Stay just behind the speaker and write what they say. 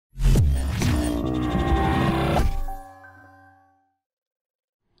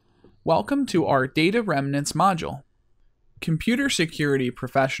Welcome to our Data Remanence module. Computer security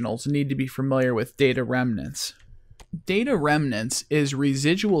professionals need to be familiar with data remanence. Data remanence is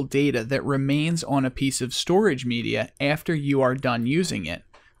residual data that remains on a piece of storage media after you are done using it.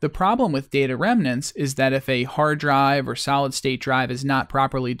 The problem with data remanence is that if a hard drive or solid-state drive is not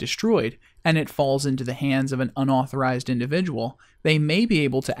properly destroyed and it falls into the hands of an unauthorized individual, they may be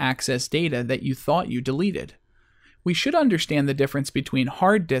able to access data that you thought you deleted. We should understand the difference between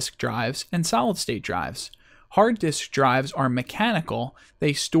hard disk drives and solid-state drives. Hard disk drives are mechanical.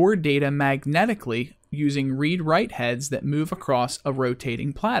 They store data magnetically using read-write heads that move across a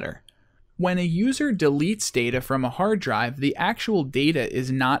rotating platter. When a user deletes data from a hard drive, the actual data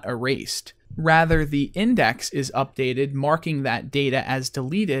is not erased. Rather, the index is updated, marking that data as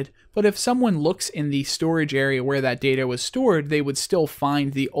deleted, but if someone looks in the storage area where that data was stored, they would still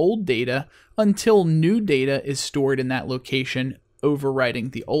find the old data until new data is stored in that location,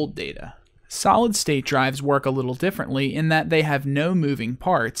 overwriting the old data. Solid-state drives work a little differently in that they have no moving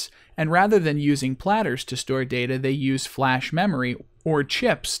parts, and rather than using platters to store data, they use flash memory or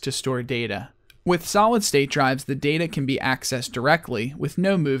chips to store data. With solid-state drives, the data can be accessed directly with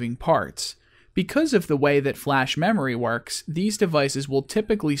no moving parts. Because of the way that flash memory works, these devices will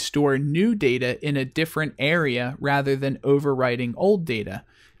typically store new data in a different area rather than overwriting old data.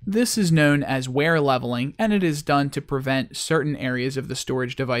 This is known as wear leveling, and it is done to prevent certain areas of the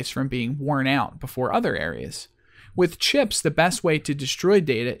storage device from being worn out before other areas. With chips, the best way to destroy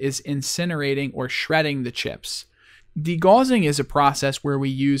data is incinerating or shredding the chips. Degaussing is a process where we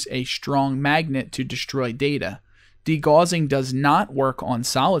use a strong magnet to destroy data. Degaussing does not work on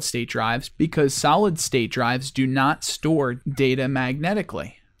solid-state drives because solid-state drives do not store data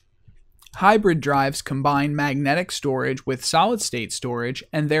magnetically. Hybrid drives combine magnetic storage with solid-state storage,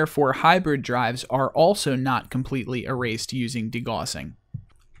 and therefore hybrid drives are also not completely erased using degaussing.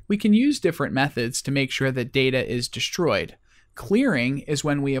 We can use different methods to make sure that data is destroyed. Clearing is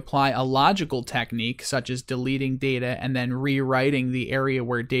when we apply a logical technique, such as deleting data and then rewriting the area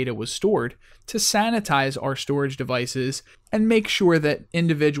where data was stored, to sanitize our storage devices and make sure that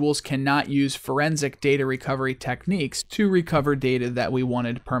individuals cannot use forensic data recovery techniques to recover data that we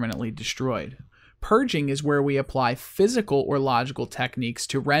wanted permanently destroyed. Purging is where we apply physical or logical techniques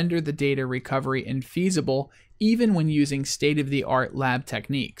to render the data recovery infeasible even when using state-of-the-art lab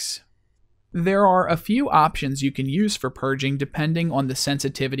techniques. There are a few options you can use for purging depending on the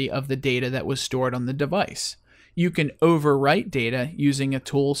sensitivity of the data that was stored on the device. You can overwrite data using a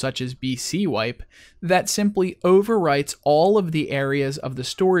tool such as BC Wipe that simply overwrites all of the areas of the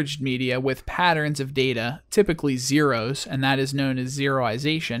storage media with patterns of data, typically zeros, and that is known as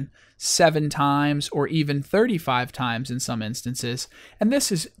zeroization, 7 times or even 35 times in some instances, and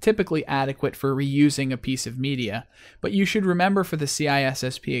this is typically adequate for reusing a piece of media. But you should remember for the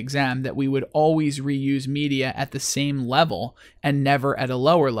CISSP exam that we would always reuse media at the same level and never at a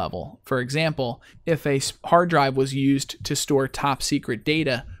lower level. For example, if a hard drive was used to store top secret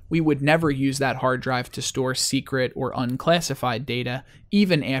data, we would never use that hard drive to store secret or unclassified data,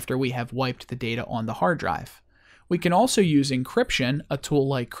 even after we have wiped the data on the hard drive. We can also use encryption, a tool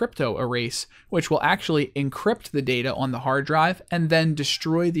like crypto erase, which will actually encrypt the data on the hard drive and then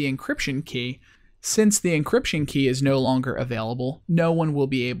destroy the encryption key. Since the encryption key is no longer available, no one will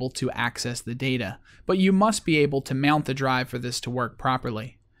be able to access the data, but you must be able to mount the drive for this to work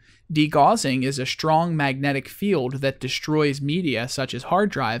properly. Degaussing is a strong magnetic field that destroys media such as hard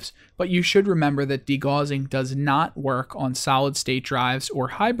drives, but you should remember that degaussing does not work on solid-state drives or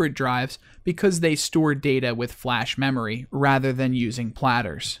hybrid drives because they store data with flash memory rather than using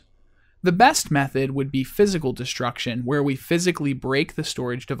platters. The best method would be physical destruction, where we physically break the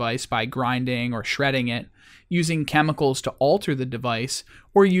storage device by grinding or shredding it, using chemicals to alter the device,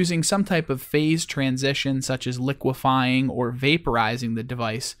 or using some type of phase transition such as liquefying or vaporizing the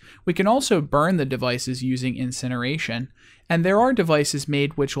device. We can also burn the devices using incineration, and there are devices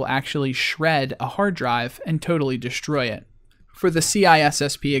made which will actually shred a hard drive and totally destroy it. For the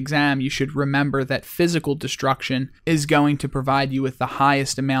CISSP exam, you should remember that physical destruction is going to provide you with the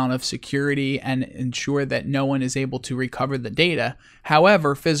highest amount of security and ensure that no one is able to recover the data.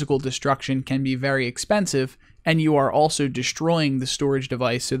 However, physical destruction can be very expensive, and you are also destroying the storage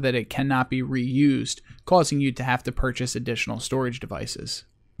device so that it cannot be reused, causing you to have to purchase additional storage devices.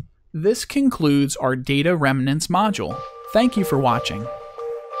 This concludes our Data Remanence module. Thank you for watching.